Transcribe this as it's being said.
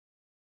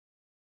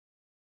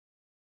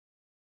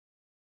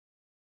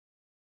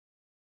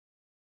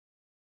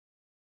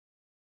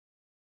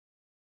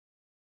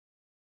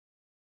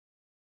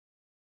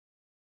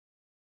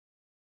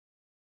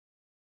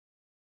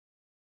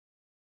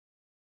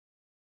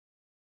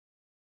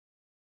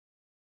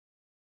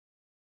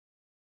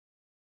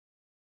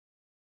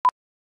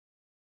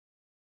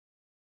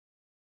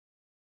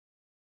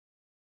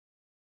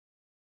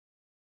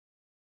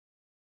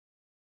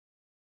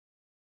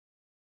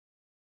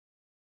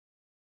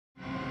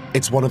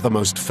It's one of the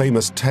most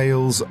famous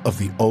tales of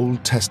the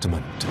Old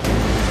Testament.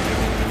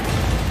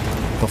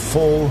 The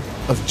fall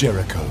of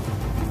Jericho.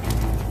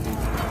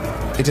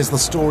 It is the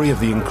story of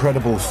the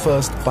incredible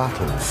first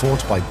battle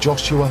fought by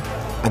Joshua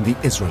and the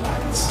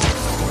Israelites.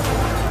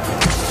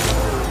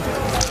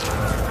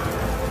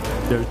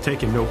 They're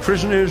taking no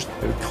prisoners,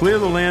 they would clear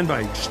the land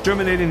by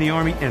exterminating the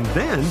army, and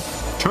then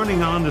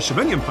turning on the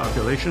civilian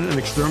population and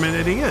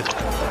exterminating it.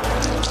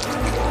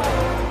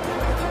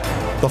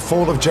 The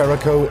fall of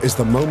Jericho is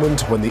the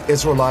moment when the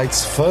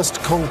Israelites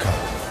first conquer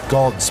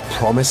God's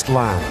promised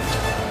land.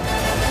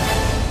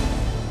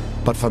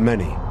 But for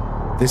many,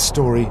 this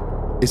story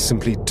is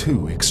simply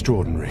too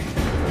extraordinary.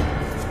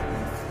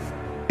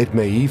 It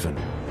may even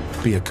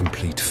be a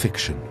complete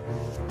fiction.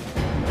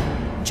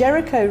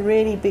 Jericho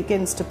really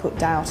begins to put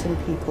doubt in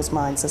people's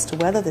minds as to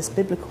whether this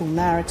biblical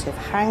narrative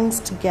hangs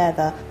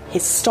together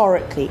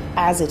historically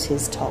as it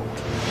is told.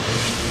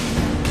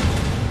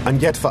 And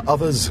yet for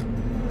others,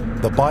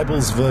 the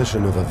Bible's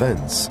version of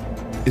events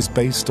is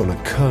based on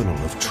a kernel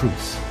of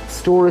truth.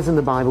 Stories in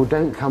the Bible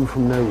don't come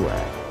from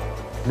nowhere.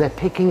 They're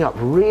picking up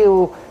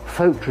real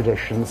folk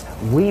traditions,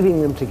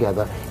 weaving them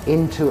together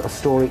into a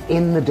story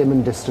in the dim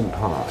and distant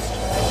past.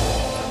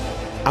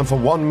 And for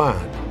one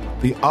man,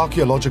 the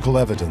archaeological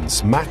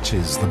evidence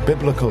matches the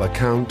biblical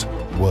account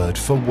word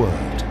for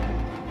word.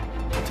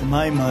 To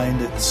my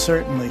mind, it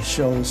certainly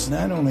shows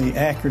not only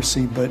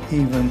accuracy, but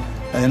even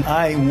an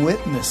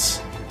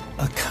eyewitness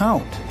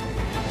account.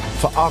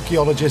 For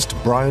archaeologist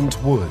Bryant,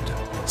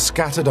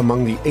 scattered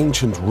among the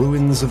ancient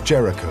ruins of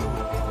Jericho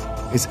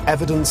is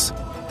evidence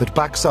that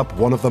backs up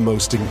one of the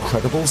most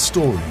incredible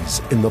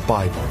stories in the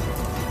Bible: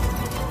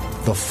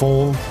 the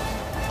fall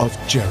of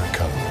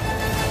Jericho.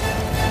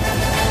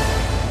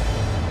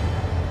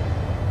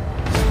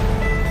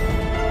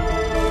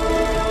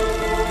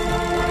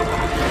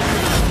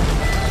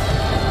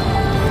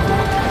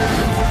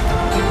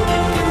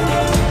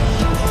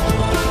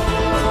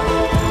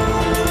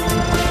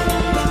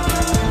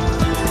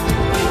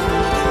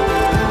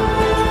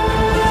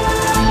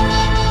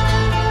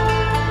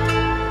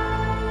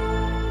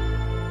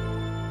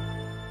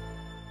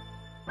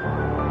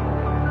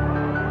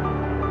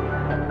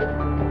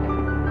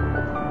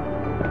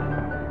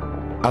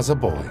 As a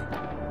boy,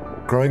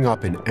 growing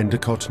up in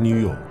Endicott, New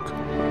York,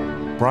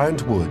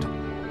 Bryant Wood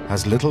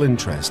has little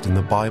interest in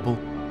the Bible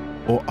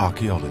or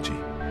archaeology.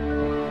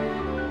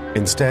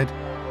 Instead,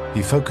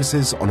 he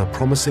focuses on a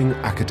promising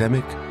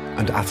academic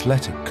and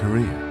athletic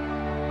career.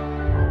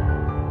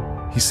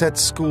 He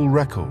sets school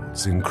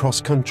records in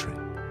cross-country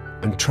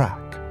and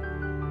track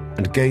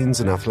and gains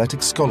an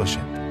athletic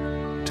scholarship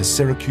to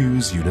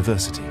Syracuse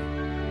University.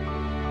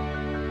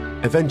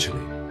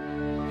 Eventually,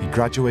 he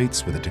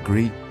graduates with a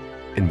degree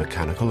in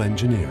mechanical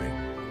engineering.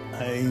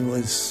 I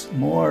was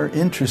more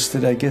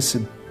interested, I guess,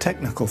 in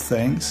technical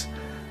things.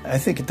 I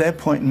think at that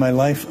point in my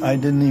life, I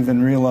didn't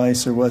even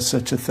realize there was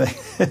such a thing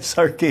as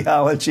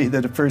archaeology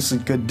that a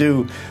person could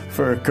do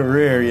for a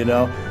career, you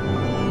know.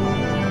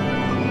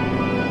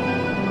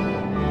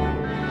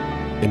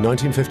 In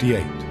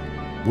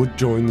 1958, Wood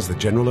joins the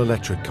General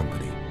Electric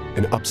Company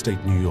in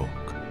upstate New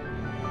York.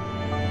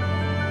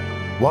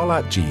 While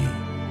at GE,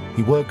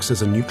 he works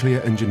as a nuclear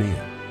engineer,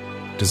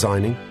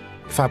 designing,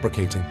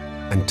 fabricating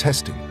and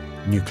testing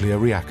nuclear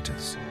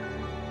reactors.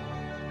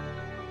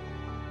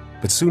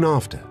 But soon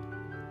after,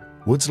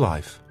 Wood's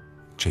life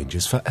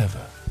changes forever.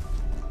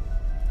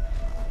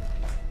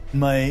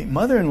 My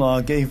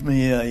mother-in-law gave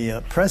me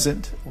a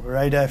present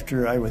right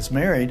after I was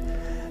married,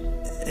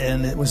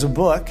 and it was a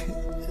book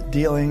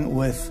dealing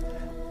with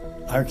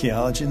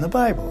archaeology in the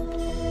Bible.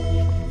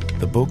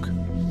 The book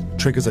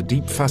triggers a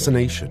deep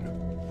fascination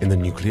in the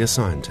nuclear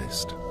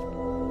scientist.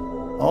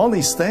 All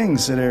these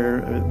things that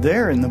are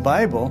there in the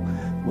Bible,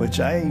 which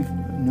I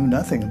knew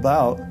nothing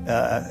about,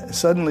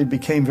 suddenly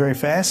became very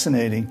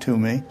fascinating to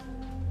me.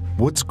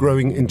 Wood's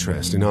growing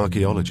interest in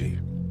archaeology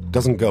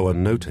doesn't go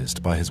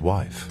unnoticed by his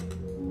wife.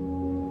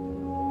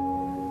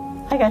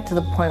 I got to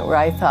the point where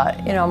I thought,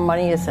 you know,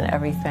 money isn't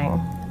everything.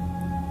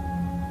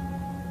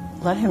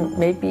 Let him,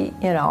 maybe,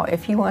 you know,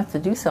 if he wants to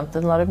do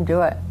something, let him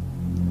do it.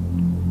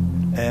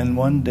 And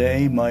one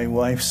day my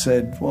wife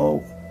said,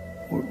 well,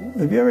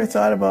 have you ever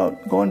thought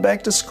about going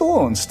back to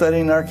school and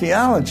studying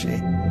archaeology?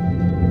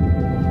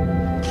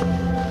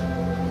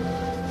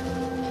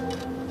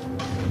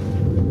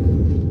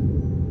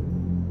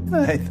 And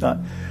I thought,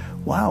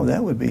 wow,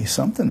 that would be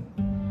something.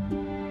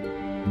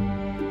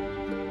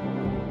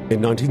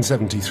 In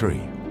 1973,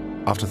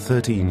 after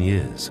 13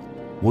 years,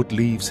 Wood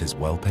leaves his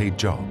well-paid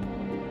job.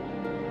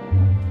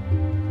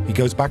 He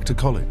goes back to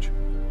college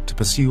to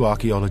pursue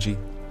archaeology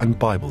and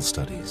Bible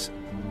studies.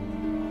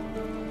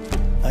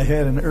 I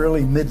had an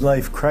early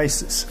midlife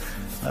crisis.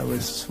 I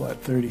was,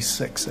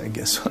 36, I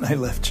guess, when I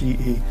left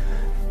GE.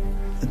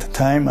 At the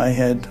time, I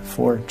had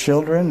 4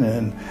 children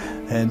and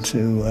had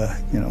to,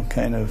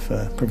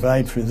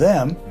 provide for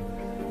them.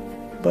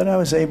 But I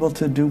was able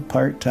to do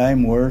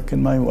part-time work,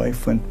 and my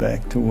wife went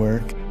back to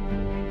work.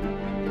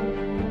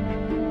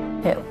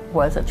 It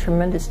was a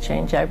tremendous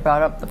change. I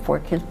brought up the 4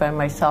 kids by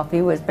myself.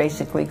 He was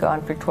basically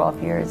gone for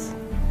 12 years.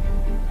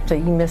 So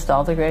he missed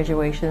all the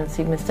graduations,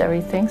 he missed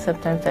everything.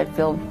 Sometimes I'd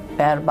feel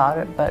bad about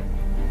it, but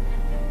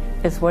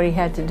it's what he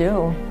had to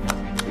do.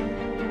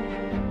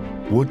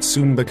 Wood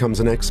soon becomes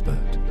an expert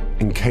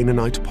in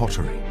Canaanite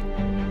pottery.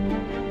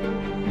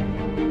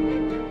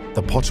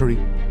 The pottery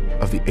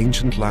of the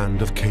ancient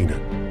land of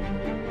Canaan.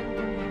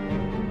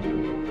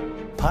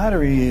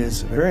 Pottery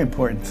is a very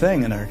important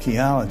thing in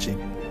archaeology,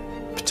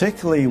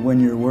 particularly when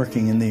you're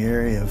working in the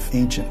area of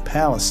ancient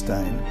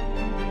Palestine,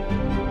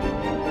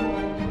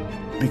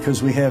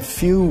 because we have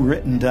few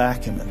written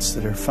documents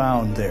that are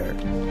found there.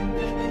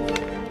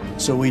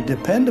 So we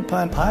depend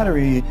upon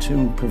pottery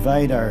to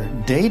provide our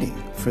dating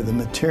for the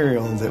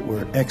material that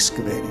we're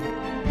excavating.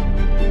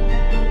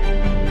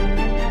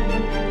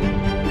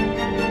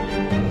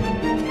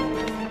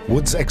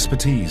 Wood's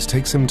expertise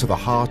takes him to the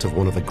heart of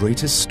one of the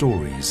greatest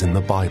stories in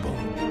the Bible.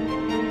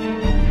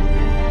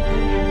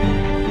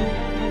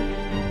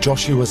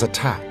 Joshua's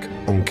attack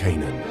on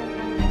Canaan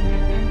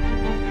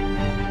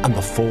and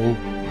the fall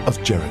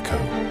of Jericho.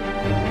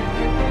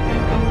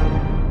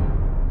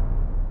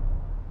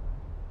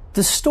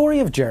 The story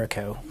of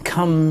Jericho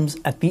comes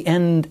at the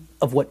end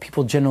of what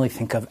people generally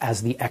think of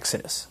as the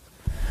Exodus.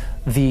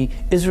 The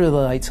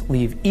Israelites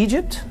leave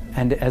Egypt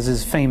and, as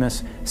is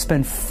famous,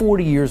 spend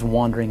 40 years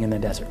wandering in the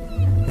desert.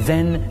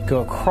 Then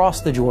go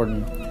across the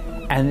Jordan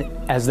and,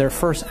 as their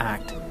first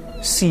act,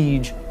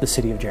 siege the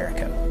city of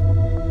Jericho.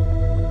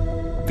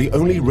 The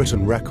only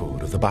written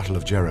record of the Battle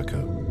of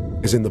Jericho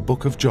is in the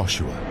book of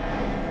Joshua.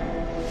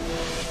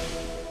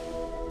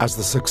 As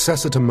the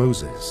successor to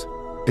Moses,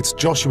 it's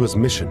Joshua's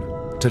mission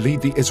to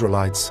lead the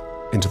Israelites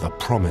into the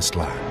Promised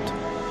Land.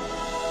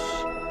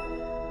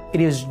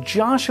 It is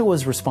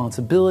Joshua's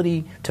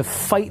responsibility to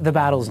fight the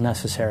battles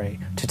necessary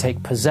to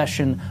take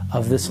possession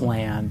of this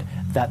land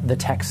that the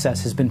text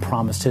says has been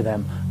promised to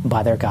them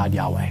by their God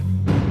Yahweh.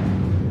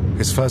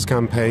 His first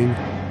campaign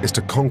is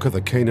to conquer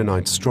the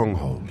Canaanite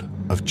stronghold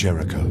of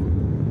Jericho.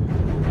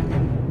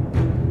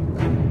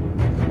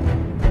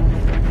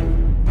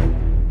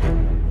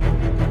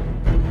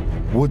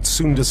 Wood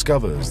soon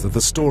discovers that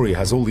the story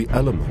has all the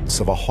elements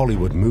of a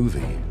Hollywood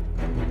movie.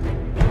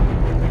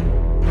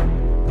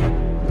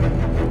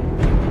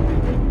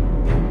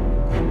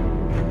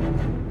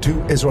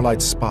 Two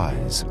Israelite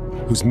spies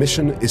whose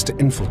mission is to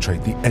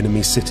infiltrate the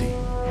enemy city.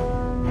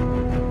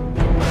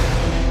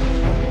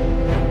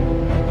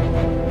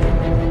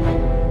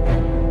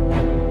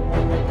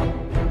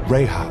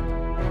 Rahab,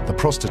 the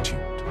prostitute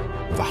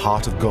with a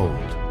heart of gold,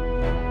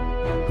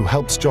 who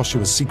helps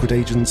Joshua's secret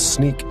agents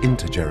sneak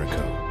into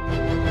Jericho.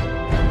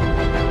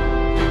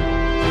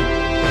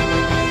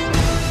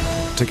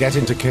 To get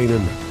into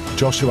Canaan,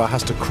 Joshua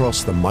has to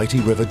cross the mighty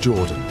river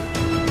Jordan.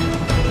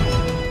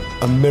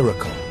 A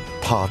miracle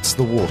parts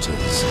the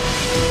waters.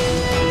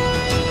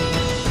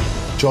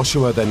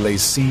 Joshua then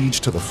lays siege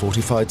to the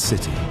fortified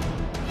city.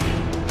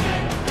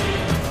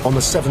 On the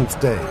 7th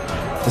day,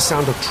 the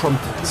sound of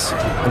trumpets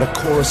and a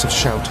chorus of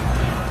shouting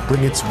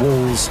bring its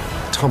walls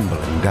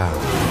tumbling down.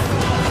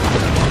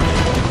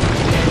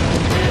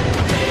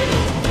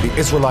 The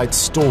Israelites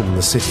storm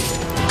the city,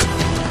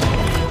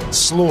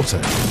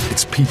 slaughter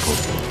its people,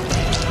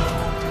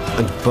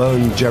 and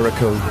burn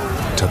Jericho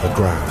to the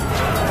ground.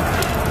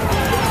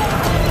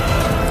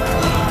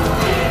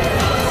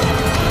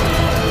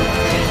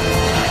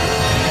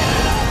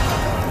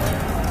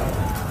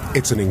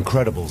 It's an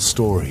incredible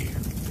story,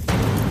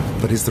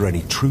 but is there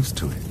any truth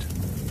to it?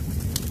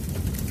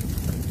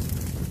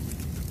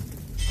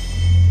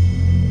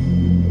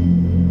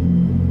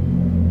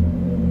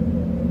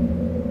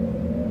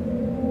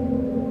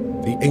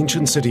 The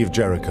ancient city of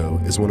Jericho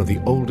is one of the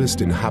oldest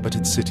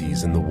inhabited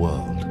cities in the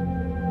world.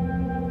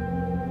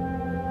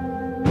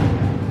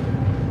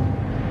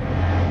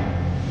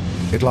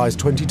 It lies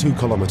 22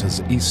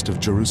 kilometers east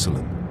of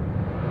Jerusalem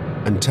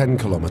and 10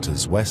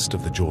 kilometers west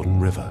of the Jordan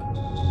River.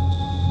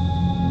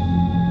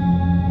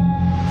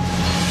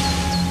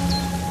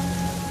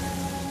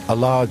 A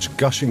large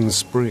gushing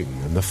spring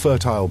and the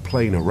fertile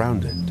plain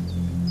around it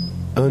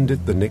earned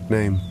it the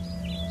nickname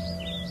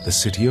the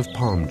City of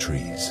Palm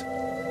Trees.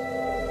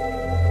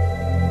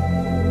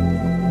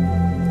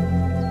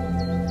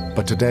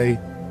 But today,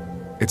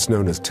 it's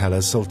known as Tel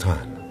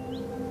es-Sultan.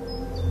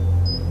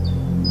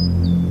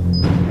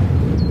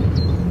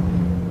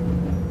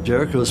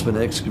 Jericho has been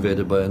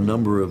excavated by a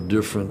number of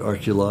different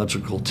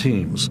archaeological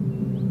teams.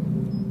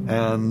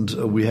 And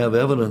we have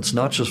evidence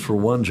not just for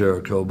one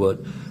Jericho, but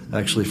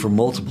actually for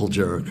multiple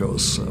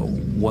Jerichos,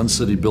 one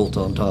city built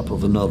on top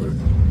of another.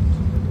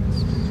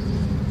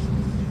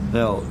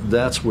 Now,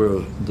 that's where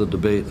the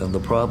debate and the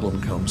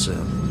problem comes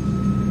in.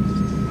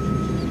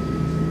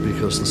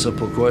 Because the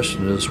simple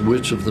question is,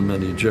 which of the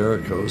many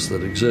Jerichos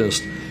that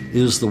exist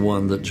is the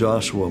one that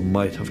Joshua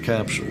might have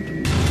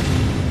captured?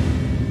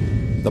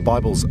 The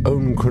Bible's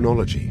own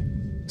chronology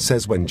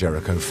says when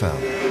Jericho fell.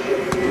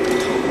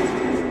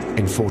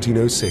 In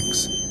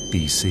 1406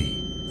 BC.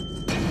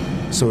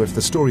 So if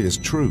the story is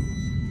true,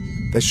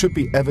 there should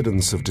be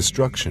evidence of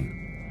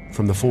destruction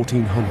from the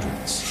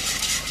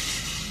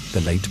 1400s,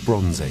 the Late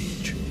Bronze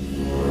Age.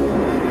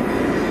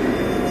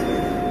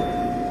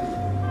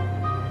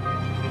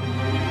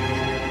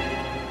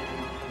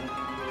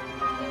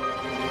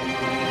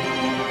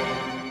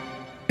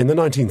 In the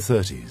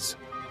 1930s,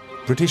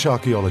 British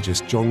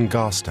archaeologist John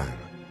Garstang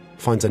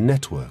finds a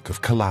network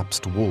of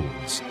collapsed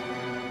walls.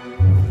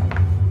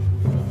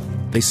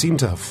 They seem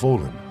to have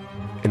fallen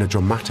in a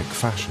dramatic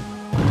fashion.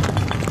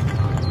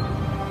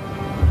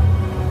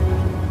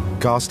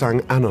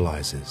 Garstang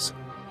analyzes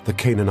the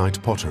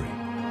Canaanite pottery.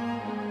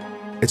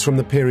 It's from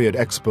the period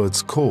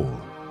experts call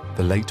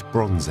the Late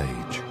Bronze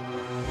Age.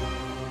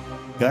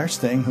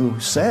 Garstang, who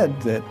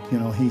said that,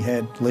 he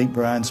had late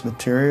bronze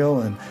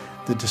material and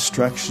the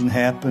destruction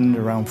happened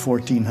around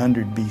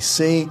 1400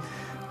 BC,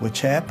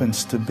 which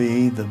happens to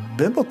be the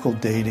biblical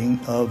dating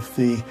of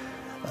the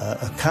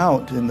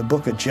account in the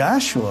book of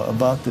Joshua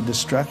about the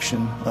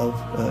destruction of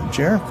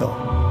Jericho.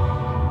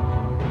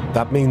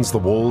 That means the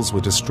walls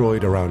were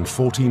destroyed around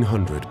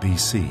 1400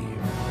 BC.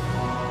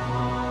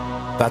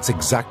 That's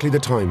exactly the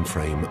time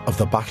frame of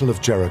the Battle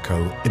of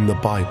Jericho in the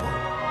Bible.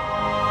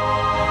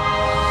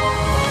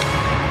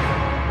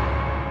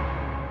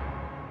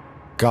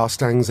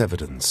 Garstang's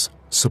evidence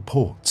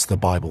supports the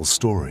Bible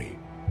story.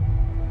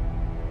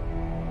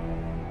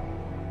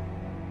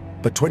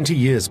 But 20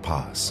 years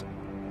pass,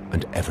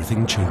 and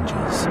everything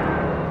changes.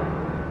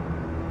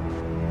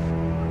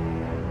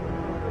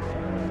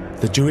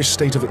 The Jewish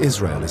state of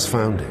Israel is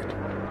founded,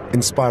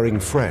 inspiring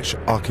fresh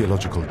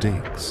archaeological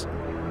digs.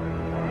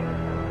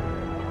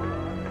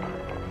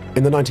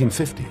 In the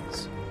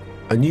 1950s,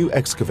 a new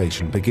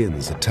excavation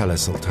begins at Tel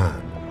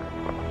Es-Sultan.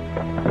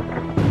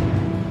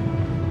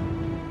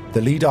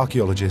 The lead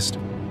archaeologist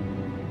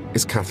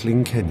is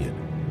Kathleen Kenyon,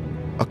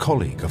 a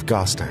colleague of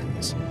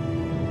Garstang's.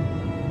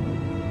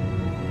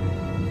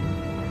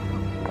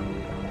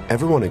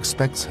 Everyone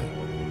expects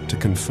her to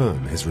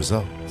confirm his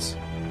results.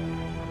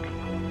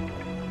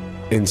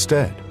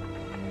 Instead,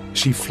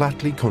 she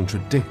flatly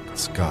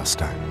contradicts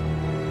Garstang.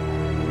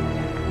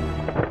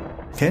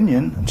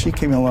 Kenyon, when she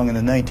came along in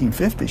the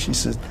 1950s, she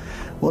said,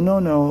 well, no,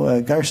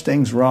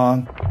 Garstang's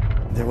wrong.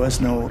 There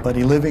was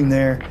nobody living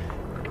there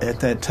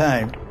at that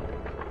time.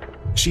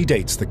 She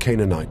dates the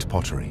Canaanite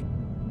pottery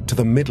to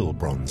the Middle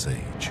Bronze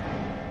Age,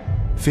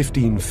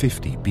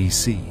 1550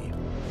 BC,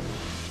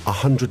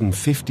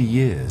 150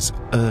 years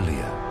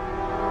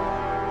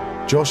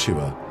earlier.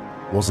 Joshua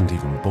wasn't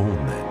even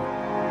born then.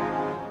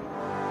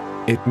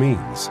 It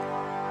means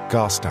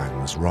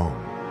Garstang was wrong.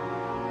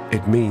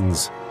 It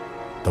means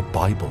the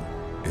Bible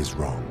is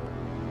wrong.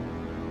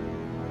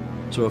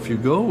 So if you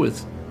go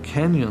with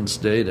Kenyon's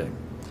dating,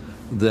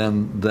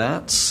 then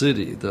that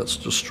city that's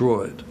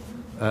destroyed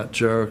at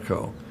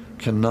Jericho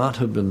cannot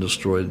have been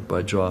destroyed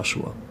by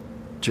Joshua.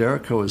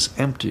 Jericho is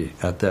empty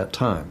at that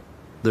time.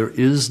 There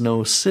is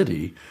no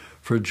city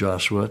for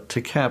Joshua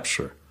to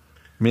capture,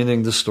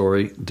 meaning the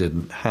story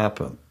didn't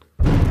happen.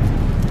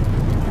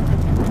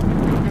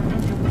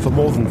 For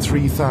more than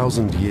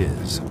 3,000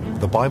 years,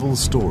 the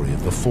Bible's story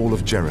of the fall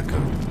of Jericho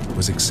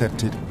was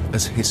accepted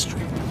as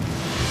history.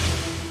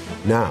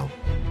 Now,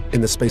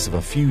 in the space of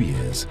a few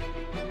years,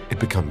 it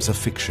becomes a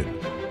fiction.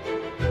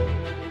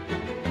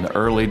 In the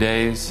early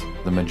days,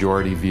 the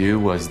majority view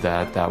was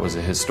that that was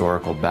a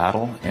historical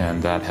battle,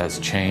 and that has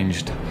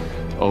changed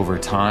over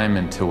time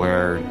into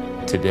where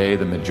today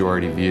the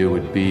majority view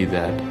would be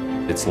that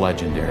it's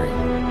legendary.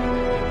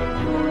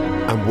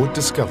 And Wood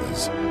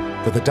discovers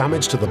that the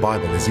damage to the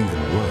Bible is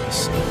even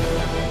worse.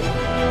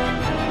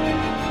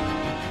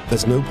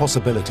 There's no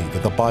possibility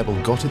that the Bible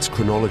got its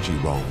chronology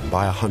wrong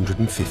by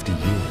 150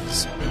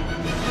 years.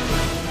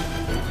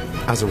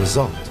 As a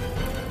result,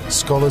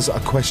 scholars are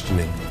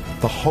questioning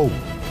the whole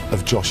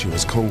of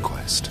Joshua's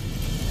conquest.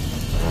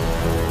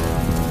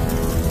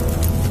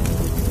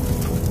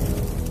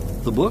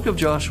 The book of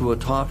Joshua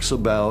talks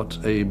about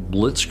a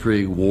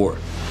blitzkrieg war.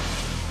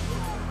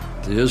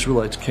 The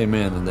Israelites came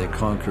in and they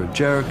conquered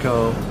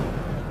Jericho,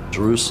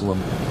 Jerusalem,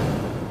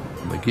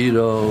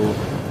 Megiddo,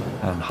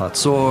 and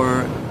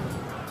Hatzor,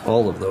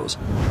 all of those.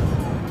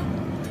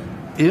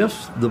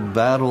 If the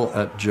battle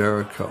at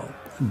Jericho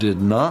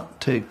did not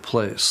take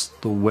place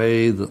the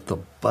way that the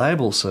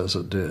Bible says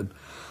it did,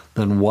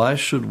 then why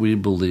should we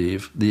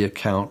believe the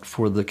account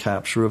for the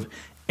capture of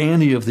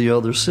any of the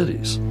other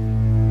cities?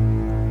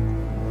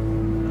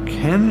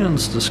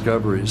 Kenyon's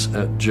discoveries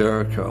at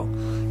Jericho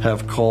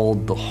have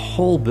called the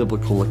whole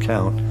biblical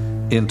account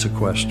into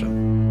question.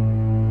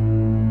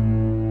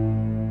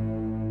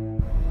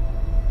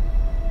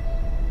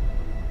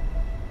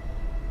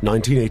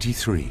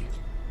 (1983),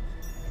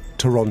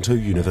 Toronto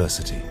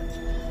University.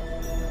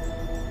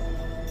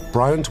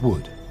 Bryant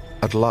Wood,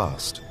 at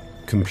last,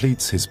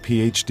 completes his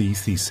PhD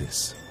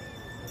thesis.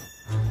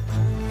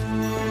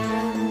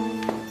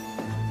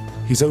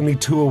 He's only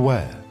too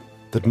aware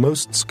that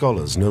most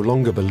scholars no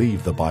longer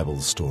believe the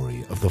Bible's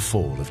story of the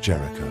fall of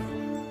Jericho.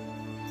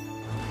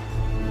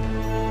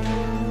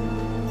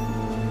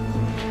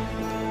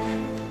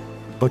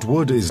 But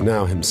Wood is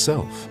now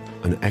himself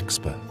an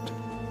expert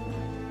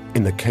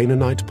in the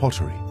Canaanite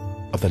pottery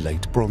of the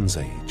Late Bronze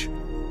Age,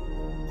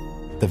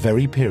 the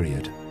very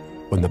period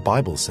when the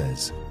Bible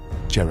says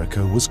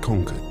Jericho was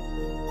conquered.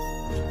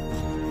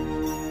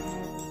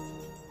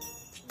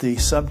 The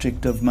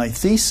subject of my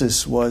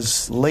thesis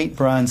was Late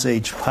Bronze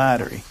Age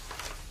pottery.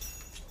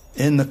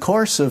 In the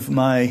course of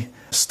my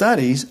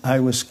studies, I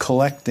was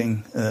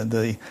collecting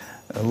the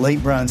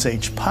Late Bronze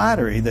Age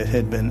pottery that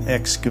had been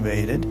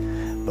excavated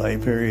by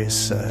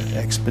various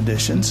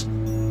expeditions.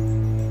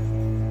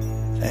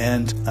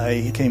 And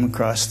I came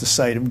across the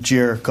site of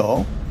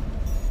Jericho.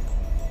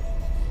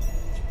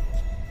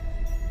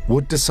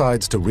 Wood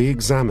decides to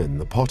re-examine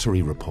the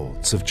pottery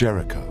reports of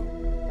Jericho.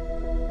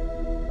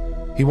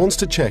 He wants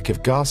to check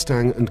if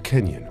Garstang and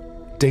Kenyon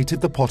dated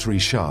the pottery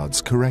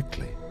shards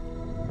correctly.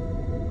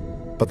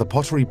 But the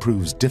pottery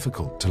proves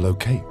difficult to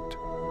locate.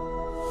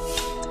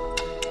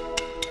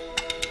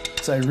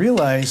 So I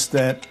realized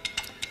that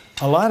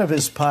a lot of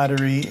his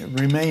pottery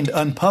remained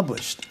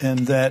unpublished and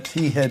that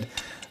he had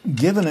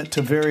given it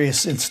to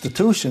various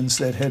institutions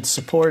that had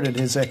supported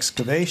his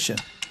excavation.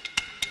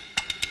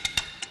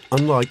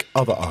 Unlike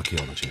other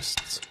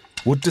archaeologists,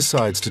 Wood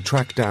decides to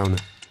track down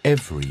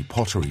every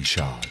pottery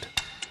shard.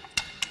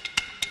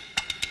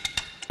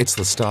 It's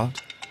the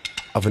start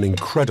of an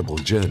incredible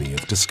journey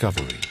of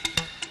discovery.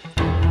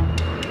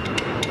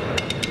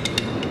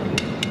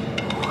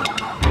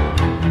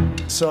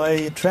 So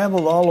I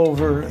traveled all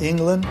over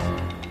England,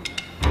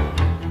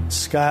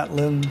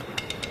 Scotland,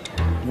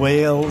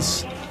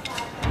 Wales,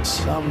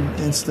 some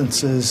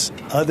instances,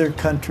 other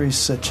countries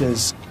such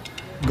as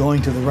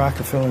going to the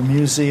Rockefeller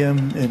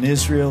Museum in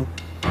Israel.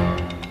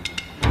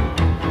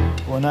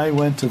 When I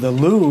went to the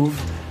Louvre,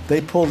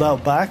 they pulled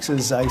out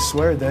boxes, I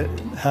swear, that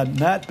had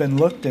not been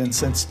looked in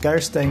since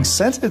Garstang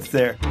sent it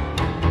there.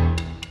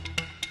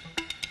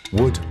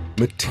 Wood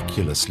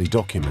meticulously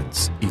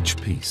documents each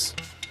piece.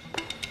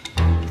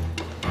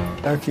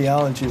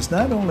 Archaeologists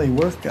not only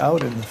work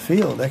out in the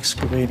field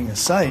excavating a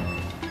site,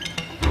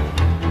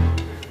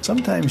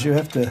 sometimes you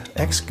have to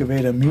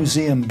excavate a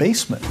museum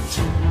basement.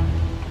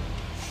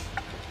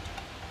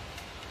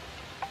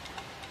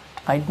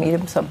 I'd meet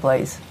him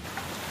someplace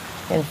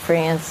in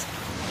France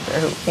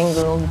or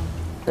England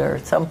or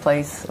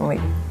someplace, and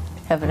we'd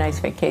have a nice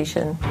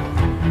vacation.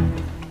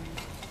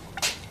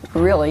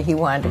 Really, he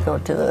wanted to go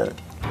to the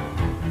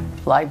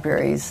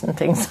libraries and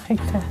things like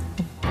that.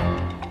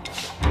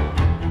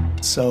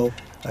 So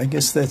I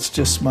guess that's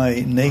just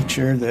my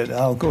nature, that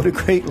I'll go to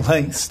great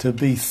lengths to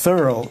be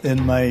thorough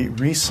in my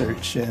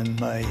research and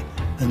my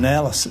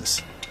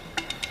analysis.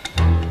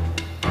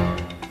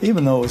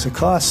 Even though it was a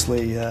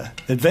costly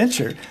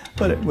adventure,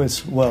 but it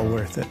was well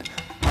worth it.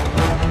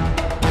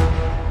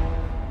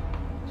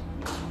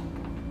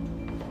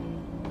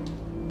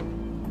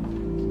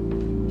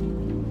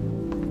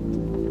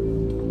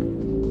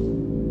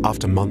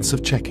 After months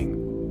of checking,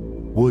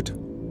 Wood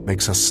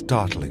makes a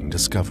startling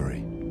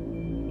discovery.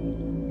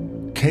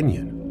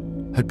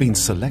 Kenyon had been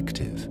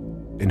selective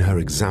in her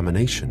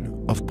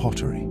examination of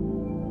pottery.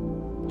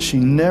 She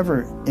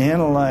never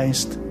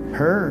analyzed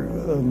her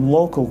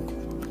local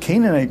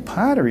Canaanite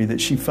pottery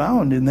that she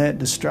found in that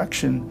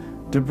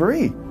destruction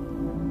debris.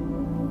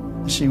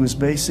 She was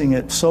basing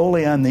it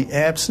solely on the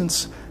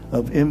absence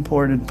of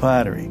imported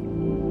pottery.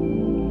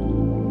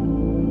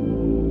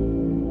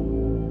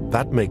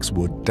 That makes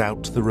Wood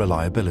doubt the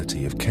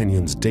reliability of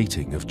Kenyon's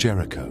dating of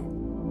Jericho.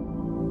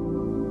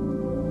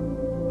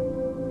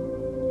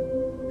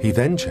 He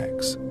then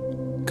checks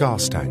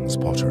Garstang's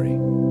pottery.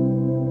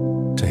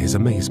 To his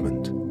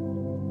amazement,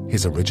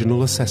 his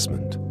original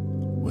assessment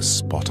was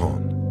spot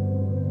on.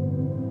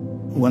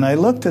 When I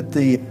looked at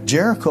the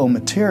Jericho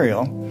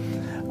material,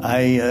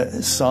 I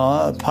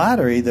saw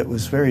pottery that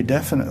was very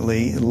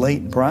definitely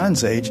late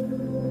Bronze Age.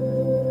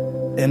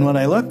 And when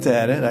I looked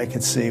at it, I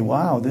could see,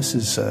 wow, this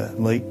is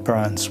late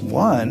Bronze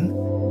 1.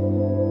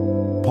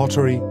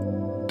 Pottery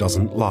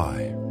doesn't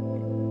lie.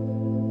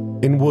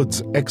 In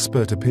Wood's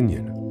expert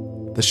opinion,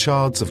 the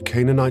shards of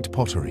Canaanite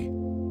pottery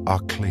are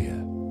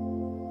clear.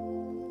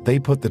 They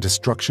put the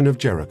destruction of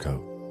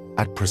Jericho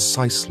at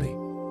precisely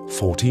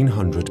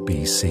 1400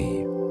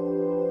 BC,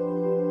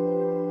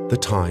 the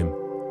time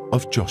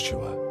of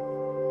Joshua.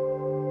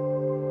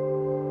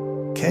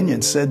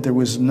 Kenyon said there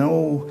was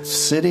no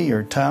city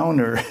or town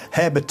or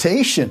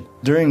habitation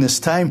during this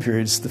time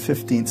period. It's the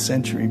 15th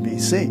century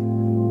BC.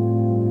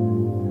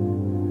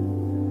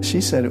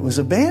 She said it was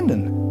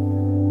abandoned.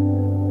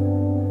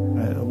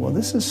 Well,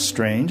 this is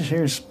strange.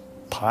 Here's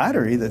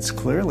pottery that's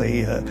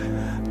clearly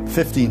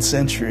 15th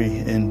century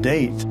in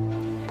date.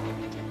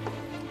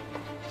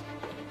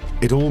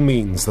 It all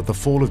means that the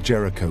fall of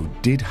Jericho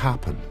did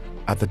happen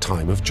at the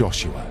time of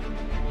Joshua,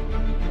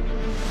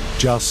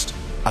 just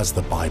as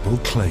the Bible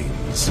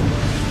claims.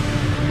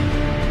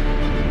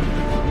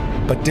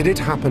 But did it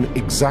happen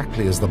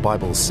exactly as the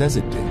Bible says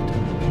it did?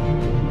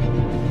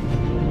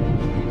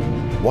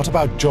 What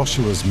about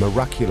Joshua's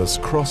miraculous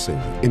crossing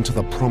into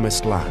the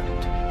Promised Land?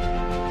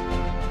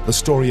 The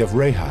story of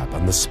Rahab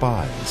and the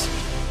spies,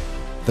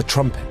 the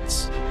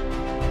trumpets,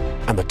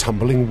 and the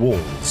tumbling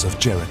walls of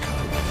Jericho.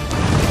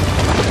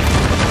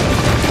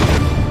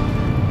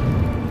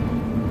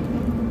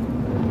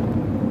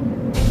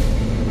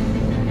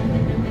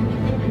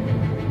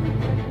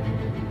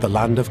 the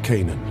land of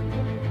Canaan,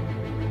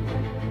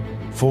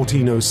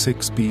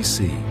 1406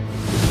 BC.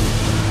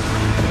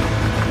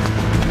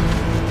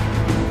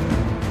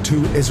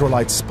 Two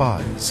Israelite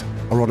spies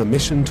are on a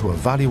mission to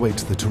evaluate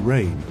the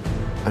terrain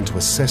and to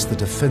assess the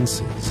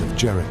defenses of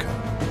Jericho.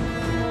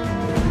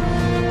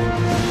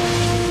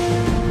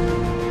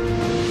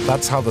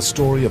 That's how the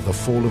story of the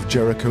fall of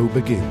Jericho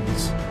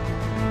begins.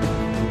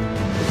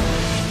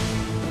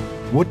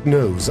 Wood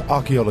knows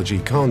archaeology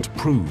can't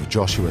prove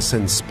Joshua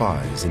sends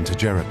spies into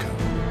Jericho.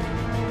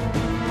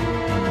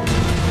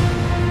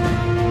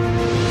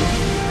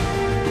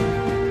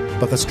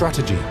 But the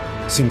strategy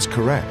seems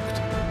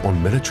correct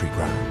on military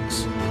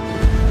grounds.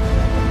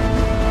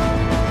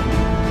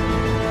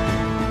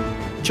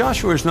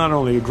 Joshua is not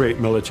only a great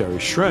military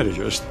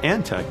strategist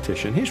and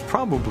tactician, he's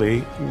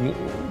probably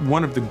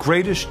one of the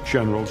greatest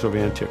generals of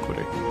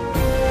antiquity.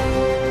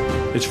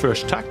 His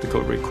first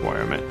tactical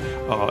requirement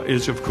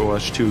is, of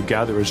course, to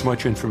gather as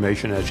much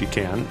information as he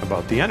can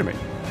about the enemy.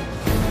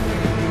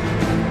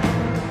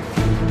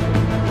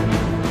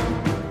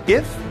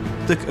 If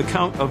the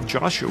account of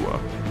Joshua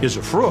is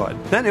a fraud,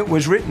 then it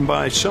was written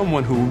by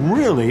someone who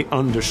really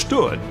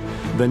understood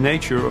the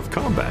nature of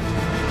combat.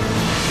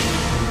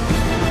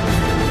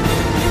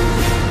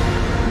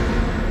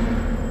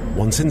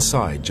 Once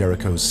inside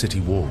Jericho's city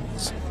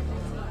walls,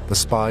 the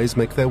spies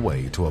make their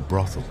way to a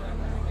brothel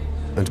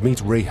and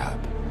meet Rahab,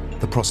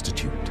 the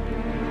prostitute.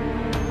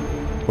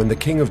 When the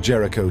king of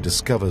Jericho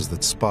discovers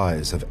that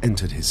spies have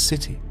entered his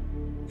city,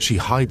 she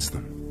hides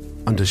them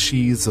under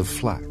sheaths of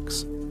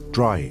flax,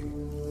 drying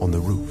on the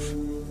roof.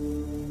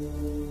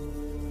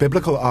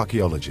 Biblical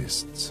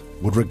archaeologists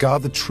would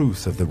regard the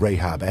truth of the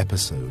Rahab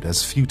episode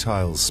as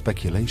futile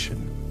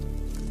speculation.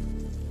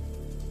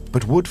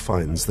 But Wood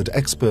finds that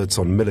experts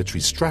on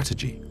military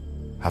strategy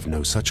have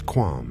no such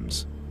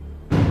qualms.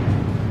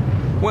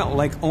 Well,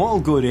 like all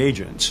good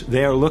agents,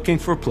 they are looking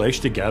for a place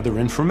to gather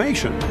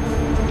information.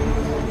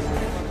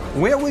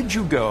 Where would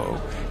you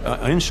go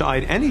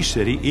inside any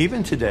city,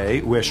 even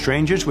today, where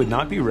strangers would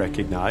not be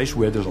recognized,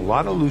 where there's a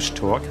lot of loose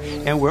talk,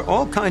 and where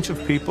all kinds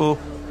of people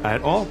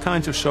at all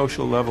kinds of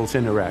social levels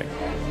interact?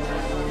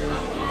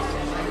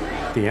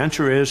 The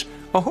answer is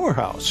a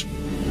whorehouse.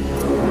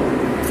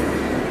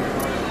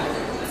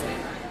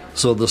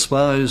 So the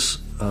spies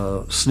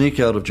sneak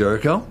out of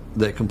Jericho.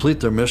 They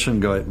complete their mission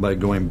by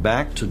going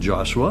back to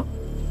Joshua.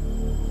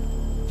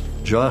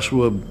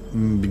 Joshua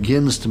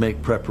begins to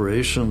make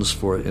preparations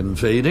for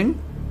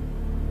invading,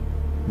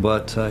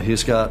 but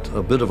he's got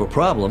a bit of a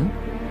problem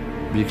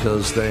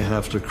because they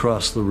have to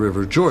cross the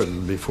River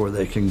Jordan before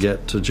they can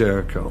get to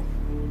Jericho.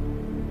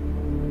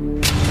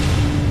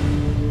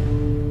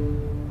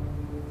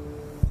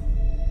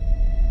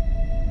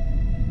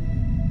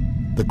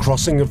 The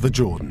crossing of the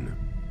Jordan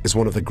is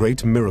one of the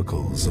great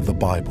miracles of the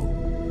Bible.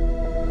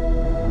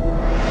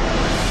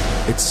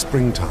 It's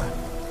springtime,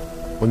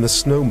 when the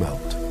snow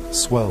melt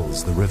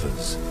swells the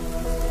rivers.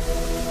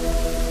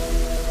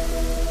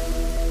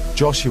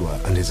 Joshua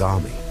and his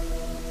army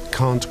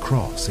can't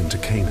cross into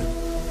Canaan.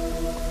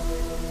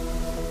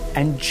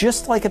 And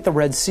just like at the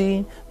Red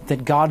Sea,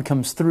 that God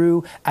comes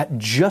through at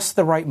just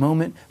the right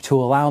moment to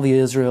allow the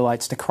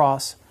Israelites to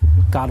cross,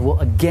 God will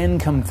again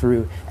come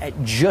through at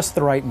just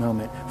the right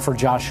moment for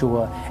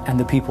Joshua and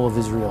the people of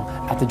Israel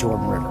at the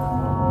Jordan River.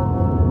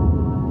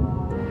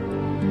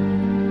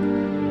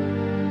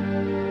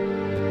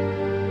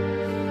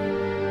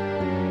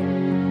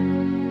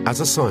 As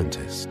a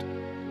scientist,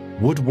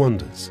 Wood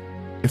wonders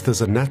if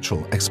there's a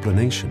natural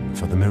explanation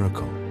for the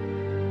miracle,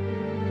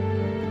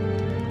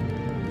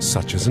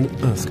 such as an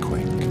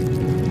earthquake.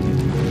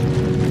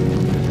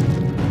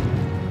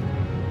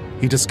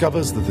 He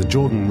discovers that the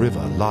Jordan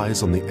River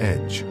lies on the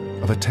edge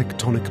of a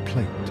tectonic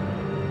plate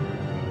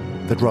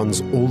that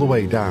runs all the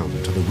way down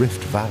to the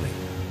Rift Valley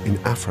in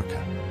Africa.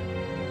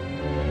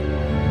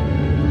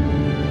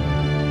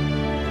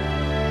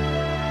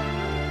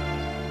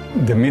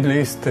 The Middle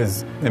East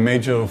is a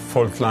major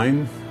fault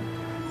line,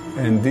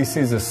 and this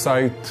is a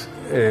site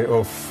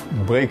of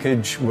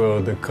breakage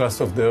where the crust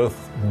of the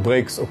earth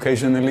breaks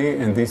occasionally,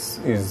 and this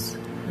is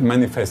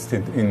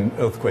manifested in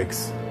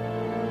earthquakes.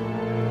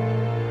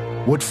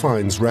 Wood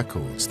finds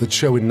records that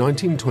show in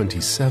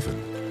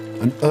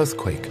 1927 an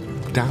earthquake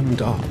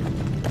dammed up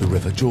the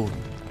River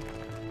Jordan.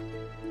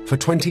 For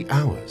 20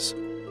 hours,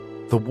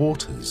 the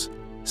waters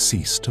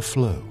cease to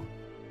flow.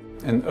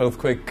 An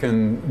earthquake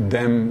can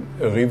dam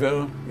a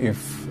river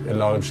if a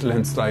large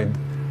landslide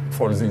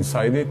falls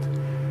inside it.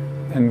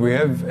 And we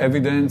have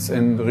evidence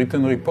and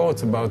written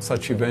reports about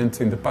such events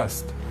in the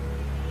past.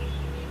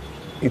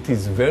 It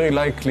is very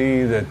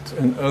likely that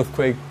an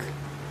earthquake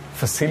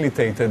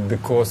facilitated the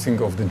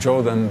crossing of the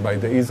Jordan by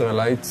the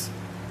Israelites.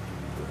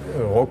 A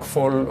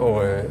rockfall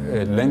or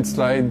a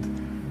landslide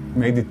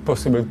made it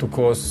possible to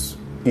cross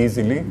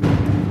easily.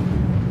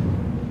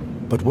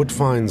 But Wood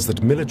finds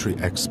that military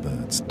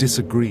experts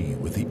disagree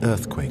with the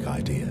earthquake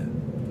idea.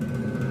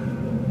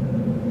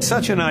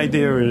 Such an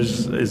idea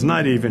is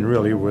not even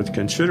really worth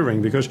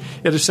considering, because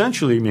it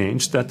essentially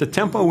means that the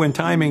tempo and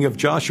timing of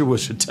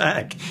Joshua's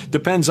attack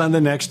depends on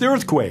the next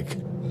earthquake.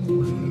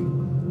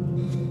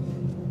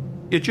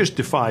 It just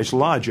defies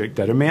logic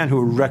that a man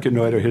who would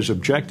reconnoiter his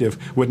objective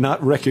would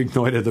not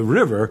reconnoiter the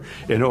river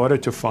in order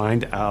to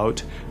find out,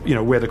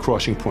 where the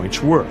crossing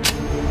points were.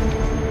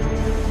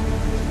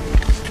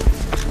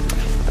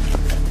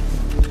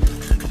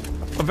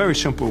 A very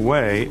simple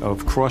way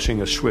of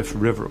crossing a swift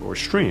river or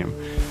stream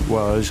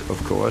was,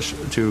 of course,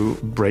 to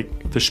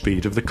break the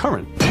speed of the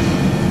current.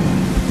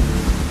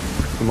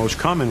 The most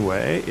common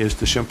way is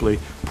to simply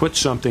put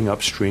something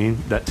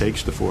upstream that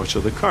takes the force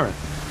of the current.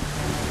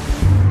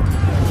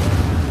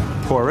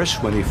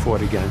 Porus, when he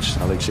fought against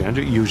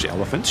Alexander, used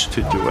elephants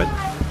to do it.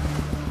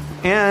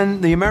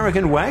 And the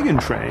American wagon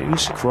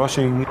trains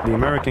crossing the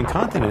American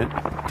continent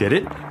did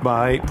it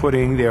by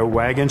putting their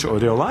wagons or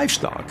their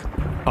livestock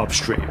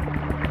upstream.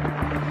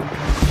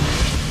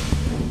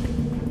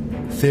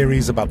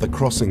 Theories about the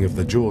crossing of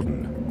the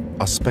Jordan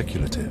are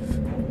speculative.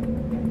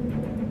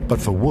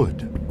 But for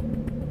Wood,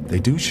 they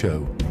do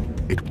show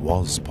it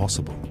was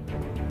possible.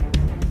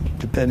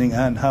 Depending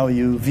on how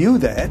you view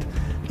that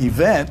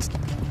event,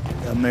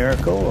 a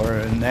miracle or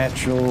a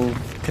natural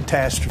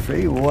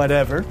catastrophe,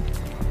 whatever,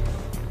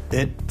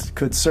 it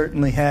could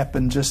certainly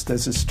happen just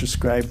as it's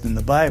described in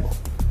the Bible.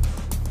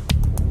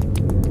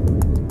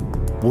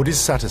 Wood is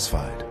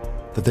satisfied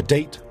that the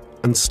date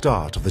and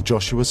start of the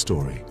Joshua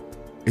story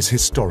is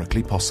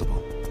historically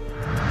possible.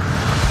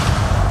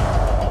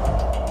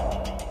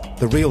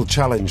 The real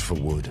challenge for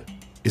Wood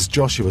is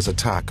Joshua's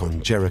attack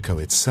on Jericho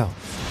itself.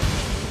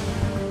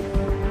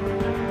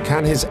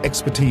 Can his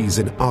expertise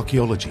in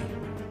archaeology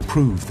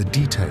prove the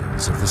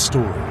details of the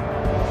story?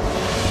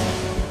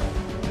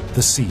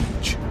 The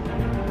siege,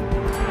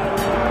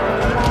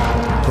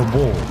 the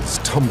walls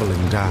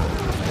tumbling down,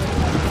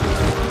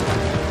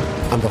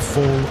 and the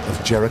fall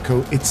of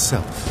Jericho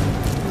itself.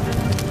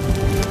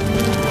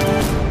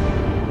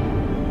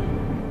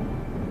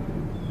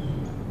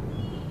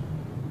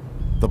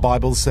 The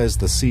Bible says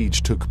the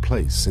siege took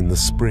place in the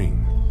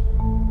spring,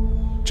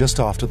 just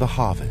after the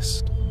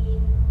harvest.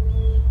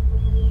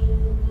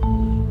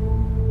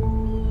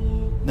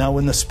 Now,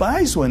 when the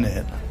spies went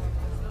in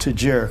to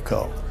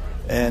Jericho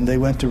and they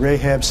went to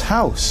Rahab's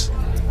house,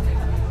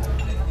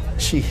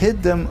 she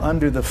hid them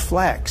under the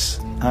flax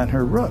on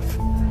her roof.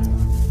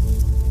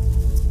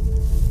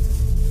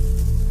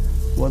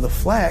 Well, the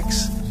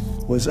flax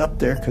was up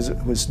there because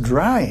it was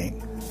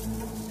drying,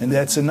 and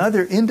that's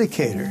another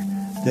indicator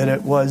that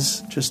it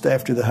was just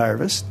after the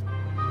harvest.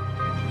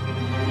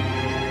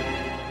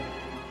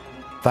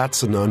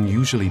 That's an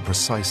unusually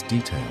precise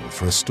detail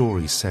for a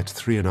story set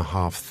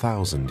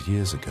 3,500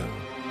 years ago.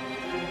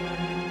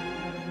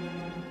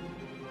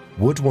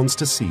 Wood wants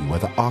to see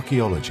whether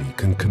archaeology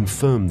can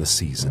confirm the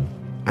season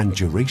and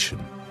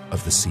duration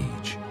of the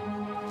siege.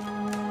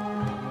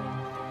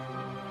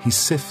 He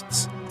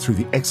sifts through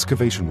the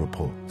excavation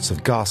reports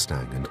of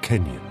Garstang and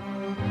Kenyon.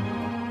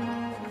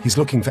 He's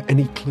looking for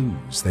any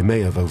clues they may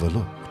have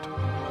overlooked.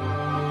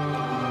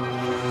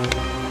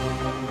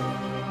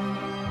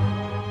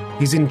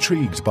 He's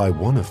intrigued by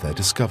one of their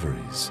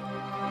discoveries.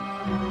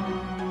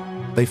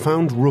 They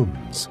found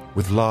rooms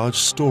with large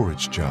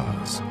storage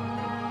jars.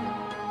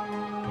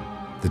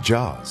 The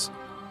jars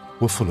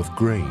were full of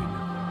grain,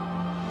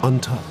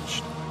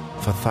 untouched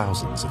for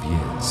thousands of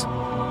years.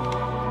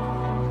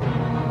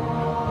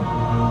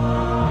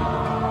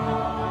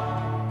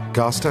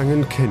 Garstang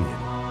and Kenyon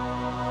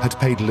had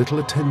paid little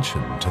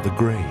attention to the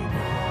grain.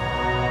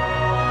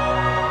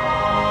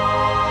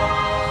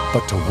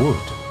 But to Wood,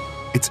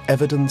 it's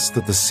evidence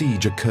that the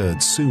siege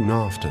occurred soon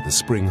after the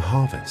spring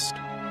harvest,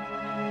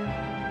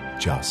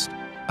 just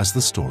as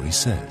the story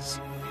says.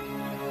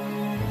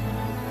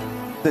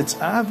 It's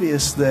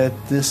obvious that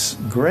this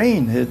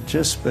grain had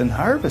just been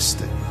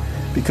harvested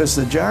because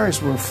the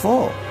jars were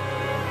full.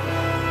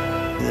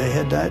 They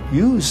had not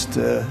used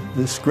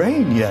this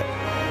grain yet.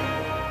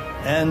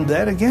 And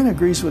that again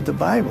agrees with the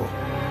Bible.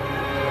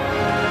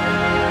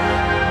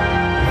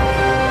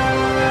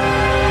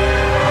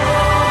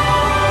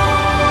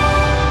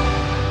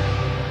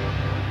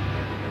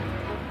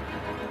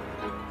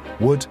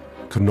 Wood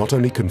could not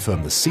only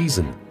confirm the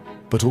season,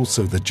 but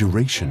also the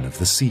duration of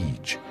the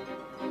siege.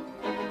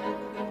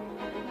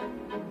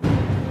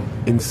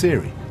 In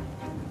theory,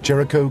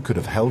 Jericho could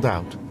have held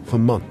out for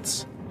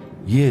months,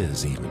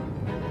 years even.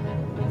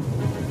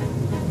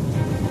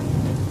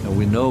 And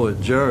we know at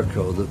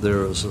Jericho that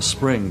there is a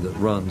spring that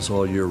runs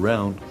all year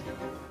round,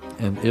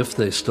 and if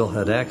they still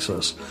had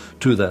access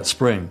to that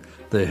spring,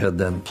 they had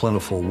then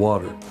plentiful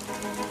water.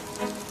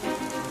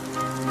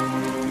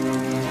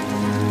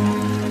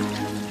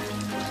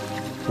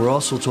 We're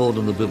also told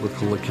in the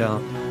biblical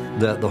account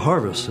that the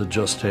harvest had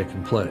just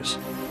taken place.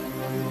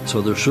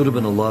 So there should have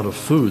been a lot of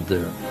food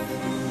there.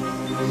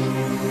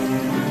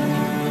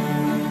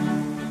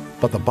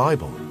 But the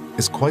Bible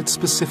is quite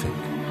specific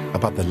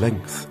about the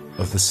length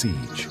of the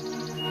siege.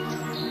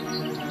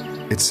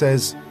 It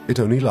says it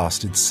only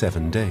lasted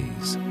 7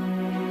 days.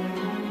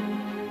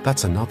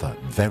 That's another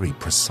very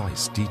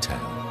precise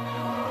detail.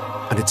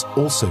 And it's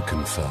also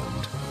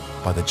confirmed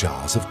by the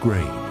jars of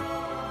grain.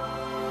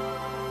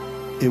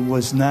 It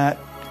was not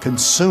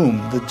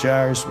consumed. The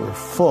jars were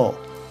full.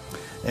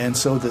 And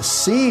so the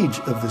siege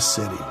of the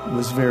city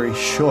was very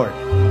short.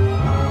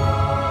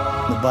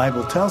 The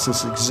Bible tells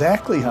us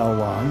exactly how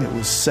long. It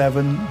was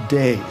 7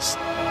 days.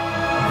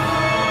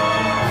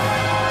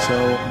 So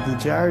the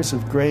jars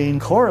of grain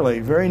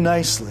correlate very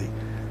nicely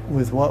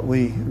with what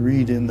we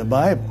read in the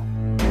Bible.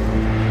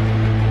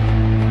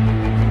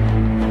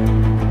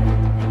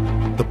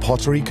 The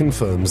pottery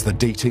confirms the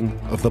dating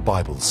of the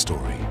Bible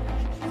story.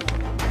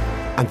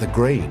 And the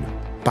grain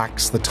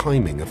backs the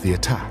timing of the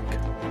attack.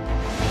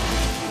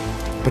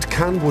 But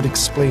can wood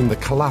explain the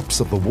collapse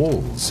of the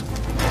walls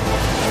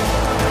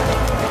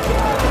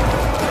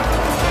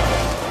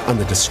and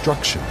the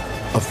destruction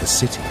of the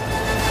city?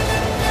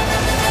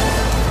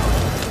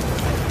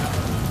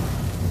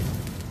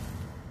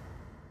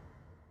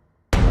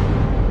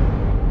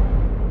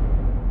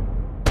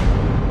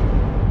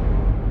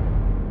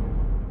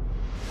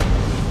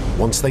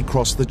 Once they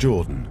cross the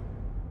Jordan,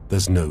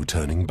 there's no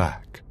turning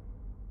back.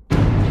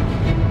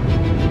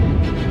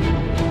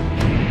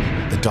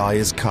 The die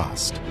is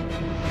cast.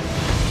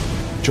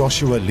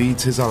 Joshua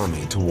leads his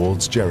army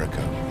towards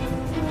Jericho.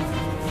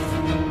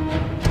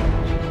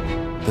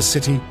 The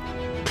city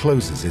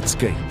closes its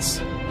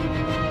gates,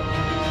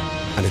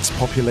 and its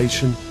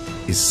population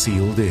is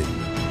sealed in.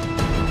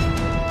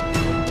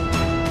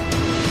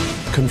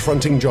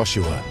 Confronting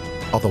Joshua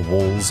are the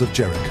walls of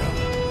Jericho,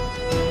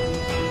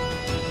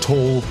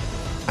 tall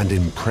and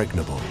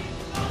impregnable,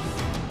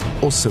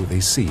 or so they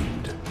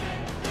seemed.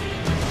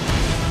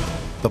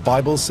 The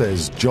Bible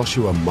says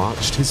Joshua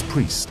marched his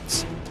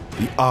priests,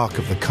 the Ark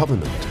of the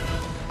Covenant,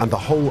 and the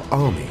whole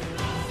army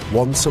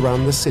once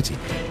around the city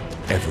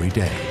every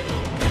day,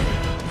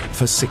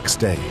 for 6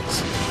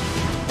 days.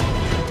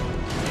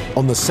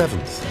 On the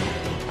 7th,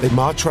 they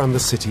march around the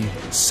city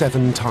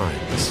 7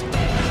 times.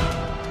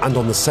 And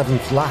on the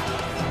 7th lap,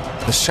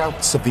 the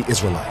shouts of the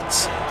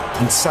Israelites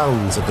and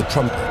sounds of the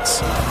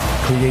trumpets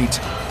create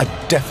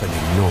a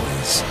deafening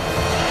noise.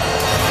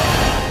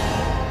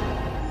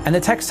 And the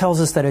text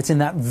tells us that it's in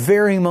that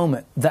very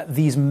moment that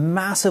these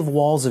massive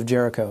walls of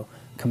Jericho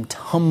come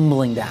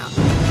tumbling down,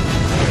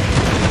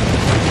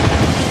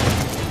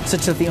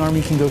 such that the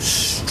army can go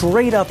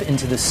straight up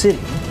into the city,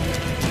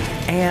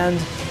 and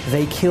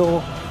they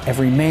kill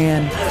every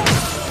man,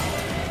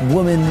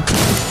 woman,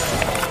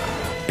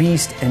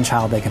 beast, and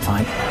child they can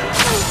find.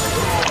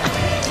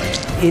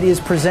 It is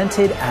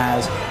presented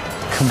as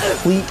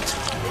complete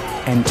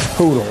and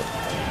total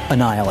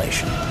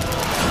annihilation.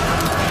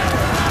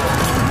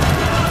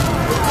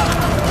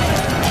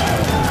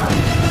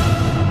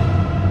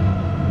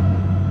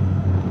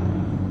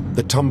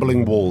 The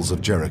tumbling walls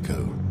of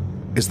Jericho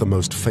is the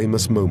most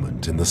famous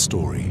moment in the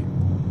story.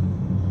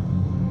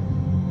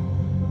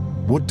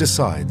 Wood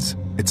decides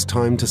it's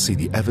time to see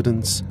the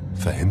evidence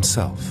for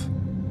himself.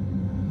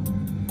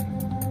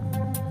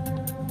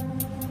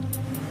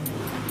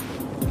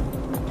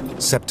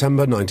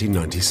 September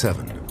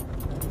 1997.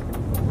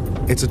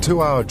 It's a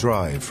 2-hour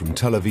drive from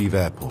Tel Aviv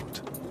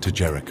Airport to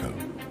Jericho.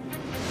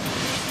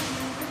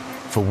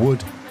 For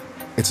Wood,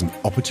 it's an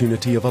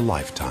opportunity of a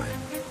lifetime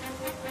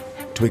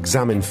to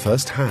examine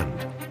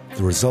firsthand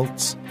the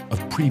results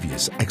of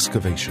previous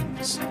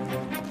excavations.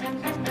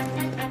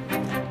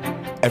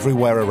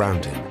 Everywhere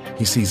around him,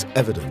 he sees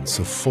evidence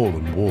of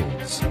fallen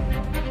walls.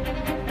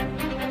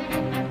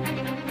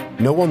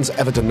 No one's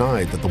ever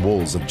denied that the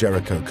walls of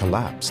Jericho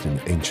collapsed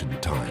in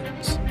ancient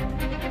times.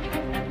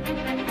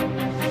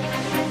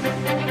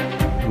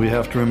 We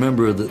have to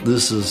remember that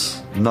this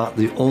is not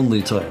the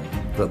only time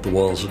that the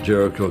walls of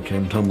Jericho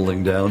came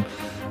tumbling down.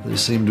 They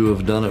seem to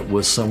have done it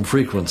with some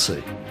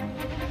frequency.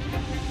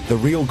 The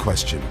real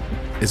question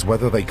is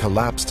whether they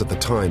collapsed at the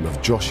time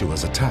of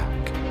Joshua's attack.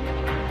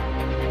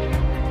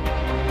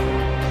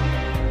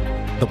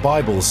 The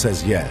Bible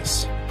says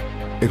yes,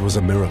 it was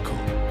a miracle.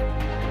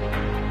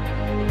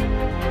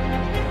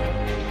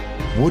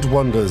 Wood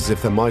wonders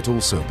if there might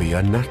also be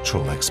a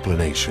natural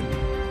explanation.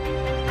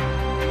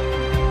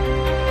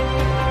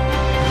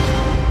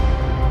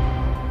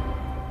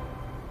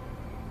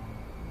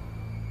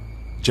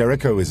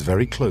 Jericho is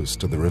very close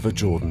to the River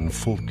Jordan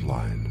fault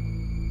line.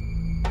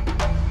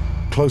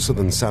 Closer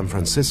than San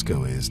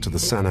Francisco is to the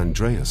San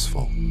Andreas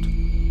Fault.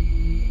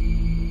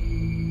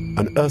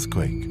 An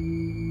earthquake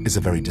is a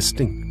very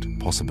distinct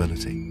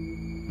possibility.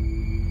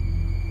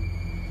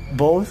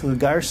 Both the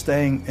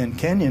Garstang and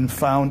Kenyon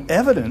found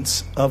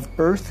evidence of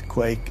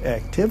earthquake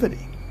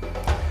activity.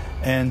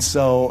 And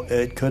so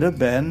it could have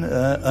been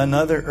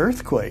another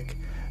earthquake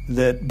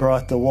that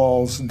brought the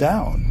walls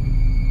down.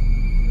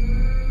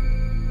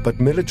 But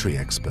military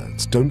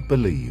experts don't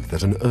believe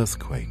that an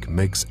earthquake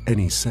makes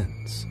any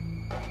sense.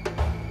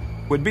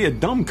 Would be a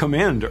dumb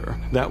commander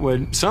that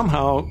would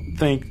somehow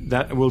think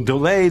that will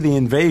delay the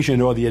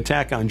invasion or the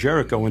attack on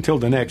Jericho until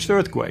the next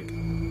earthquake.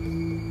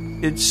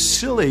 It's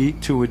silly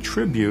to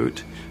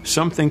attribute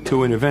something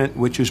to an event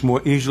which is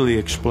more easily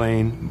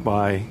explained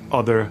by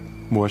other,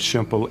 more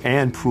simple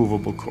and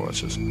provable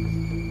causes.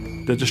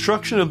 The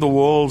destruction of the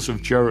walls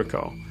of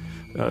Jericho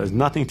has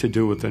nothing to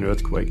do with an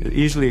earthquake. It's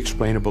easily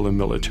explainable in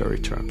military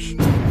terms.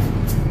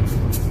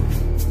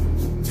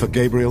 For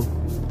Gabriel,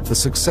 the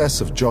success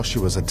of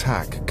Joshua's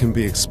attack can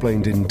be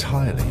explained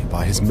entirely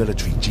by his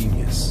military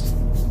genius.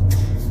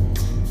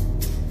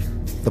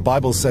 The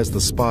Bible says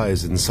the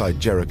spies inside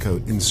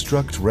Jericho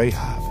instruct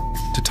Rahab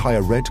to tie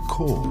a red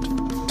cord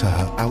to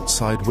her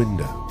outside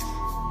window.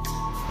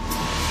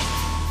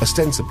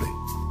 Ostensibly,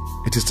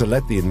 it is to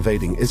let the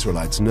invading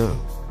Israelites know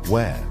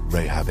where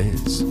Rahab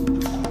is.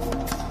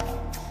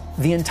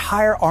 The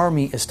entire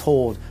army is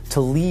told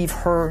to leave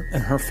her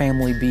and her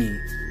family be.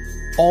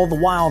 All the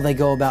while they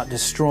go about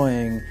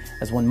destroying,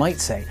 as one might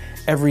say,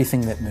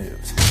 everything that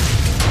moves.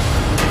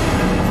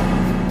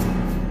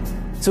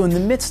 So in the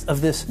midst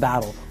of this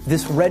battle,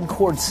 this red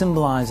cord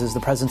symbolizes the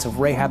presence of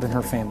Rahab and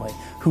her family,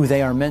 who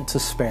they are meant to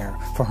spare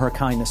for her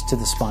kindness to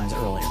the spies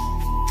earlier.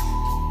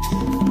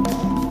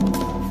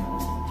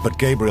 But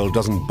Gabriel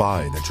doesn't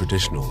buy the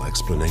traditional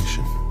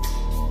explanation.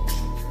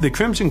 The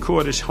crimson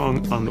cord is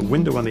hung on the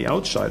window on the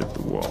outside of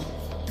the wall,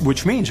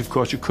 which means, of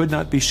course, it could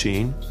not be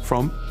seen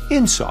from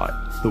inside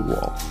the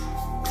wall.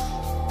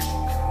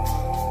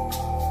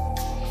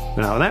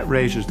 Now that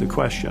raises the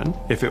question,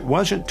 if it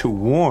wasn't to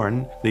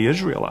warn the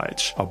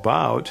Israelites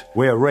about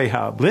where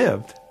Rahab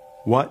lived,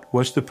 what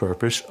was the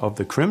purpose of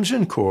the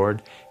crimson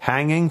cord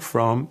hanging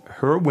from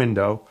her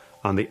window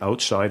on the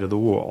outside of the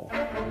wall?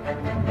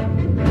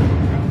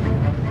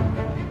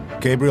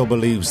 Gabriel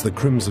believes the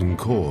crimson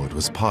cord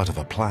was part of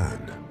a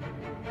plan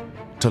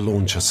to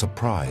launch a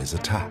surprise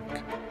attack.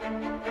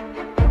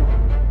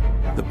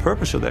 The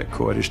purpose of that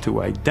cord is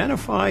to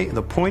identify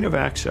the point of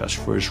access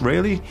for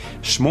Israeli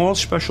small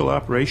special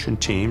operation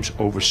teams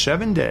over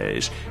 7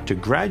 days to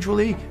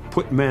gradually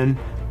put men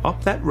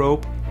up that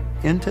rope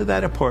into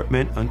that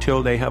apartment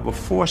until they have a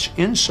force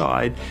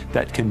inside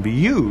that can be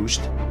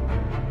used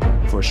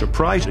for a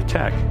surprise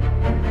attack.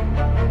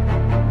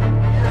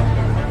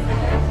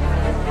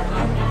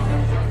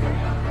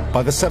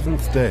 By the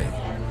 7th day,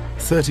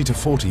 30 to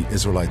 40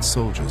 Israelite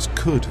soldiers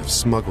could have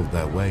smuggled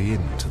their way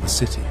into the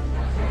city,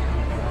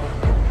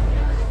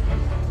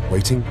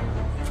 waiting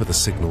for the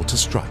signal to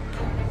strike.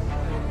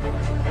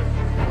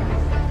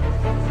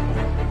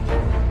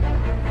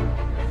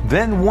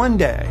 Then one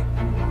day,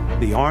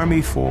 the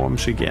army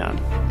forms again.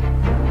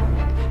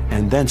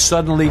 And then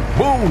suddenly,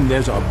 boom,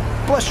 there's a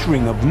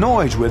blustering of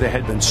noise where there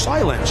had been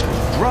silence,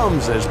 and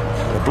drums, there's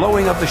the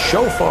blowing of the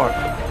shofar.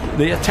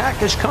 The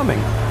attack is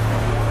coming.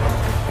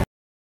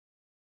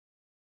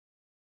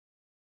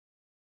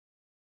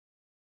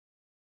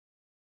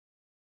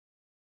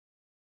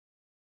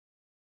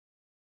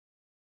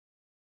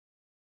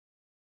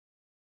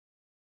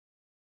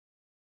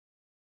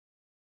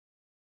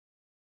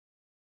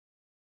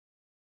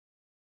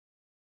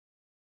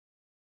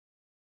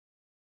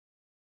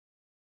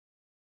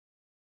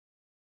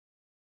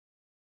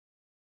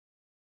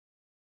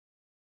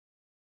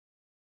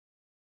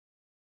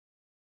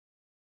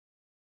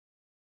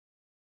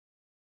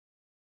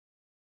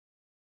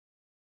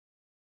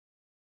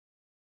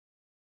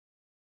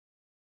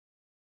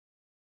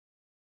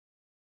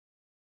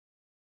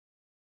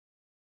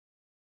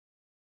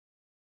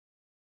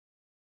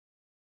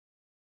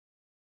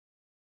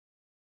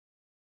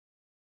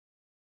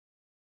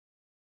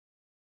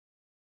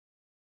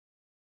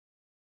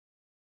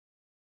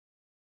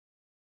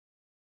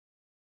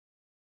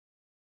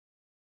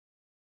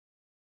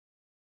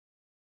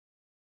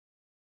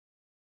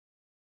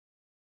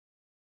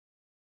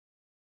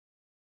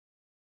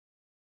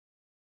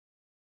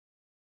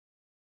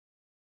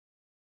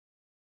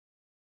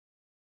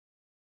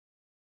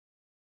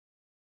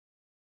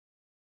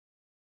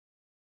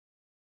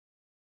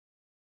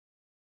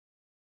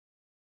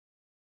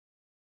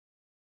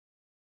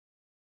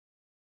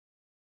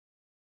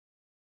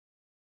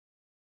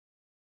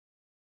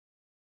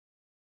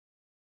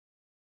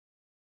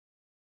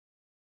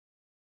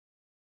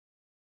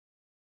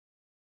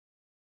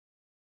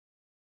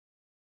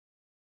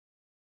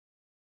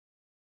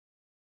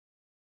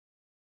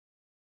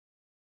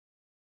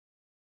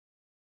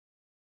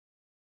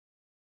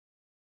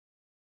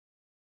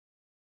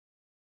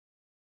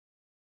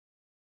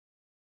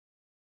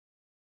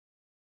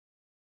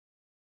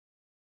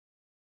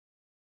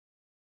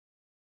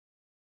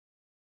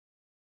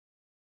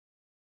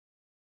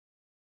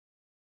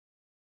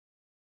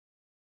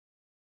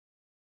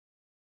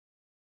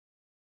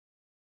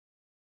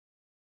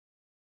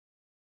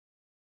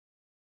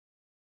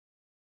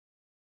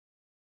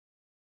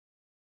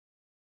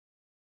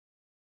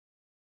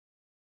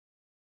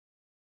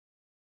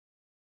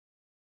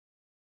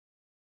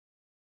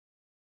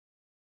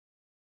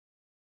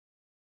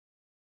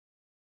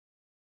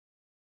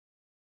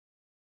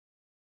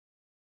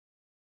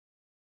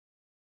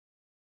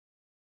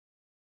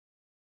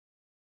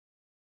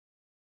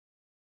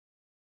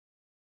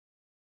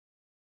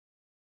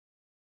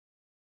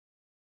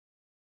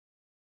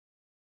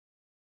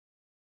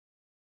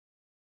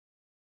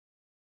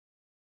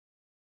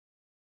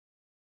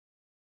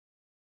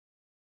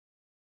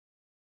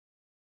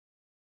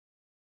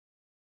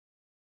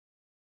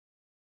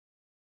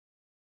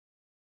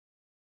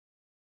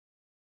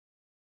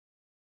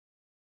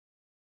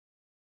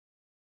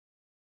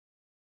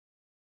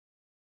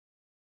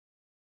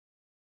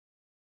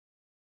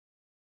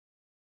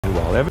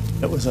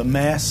 Israel. It was a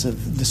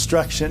massive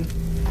destruction.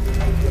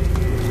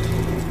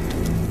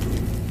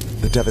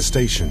 The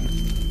devastation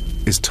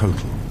is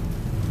total.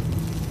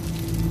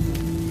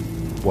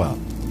 Well,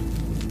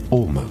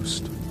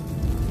 almost.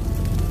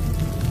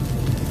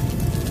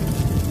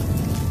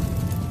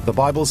 The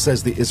Bible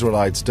says the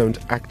Israelites don't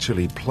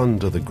actually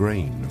plunder the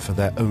grain for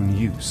their own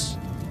use.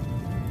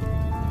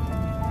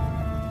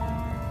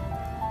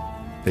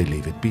 They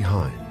leave it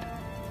behind.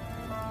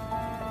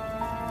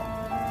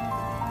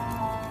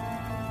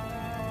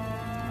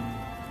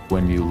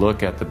 When you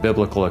look at the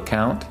biblical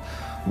account,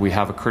 we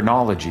have a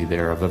chronology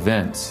there of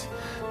events.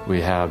 We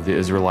have the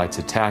Israelites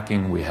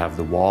attacking, we have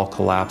the wall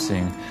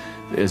collapsing,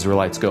 the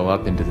Israelites go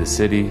up into the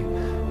city,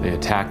 they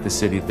attack the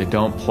city. They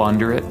don't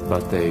plunder it,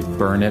 but they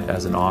burn it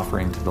as an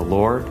offering to the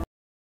Lord.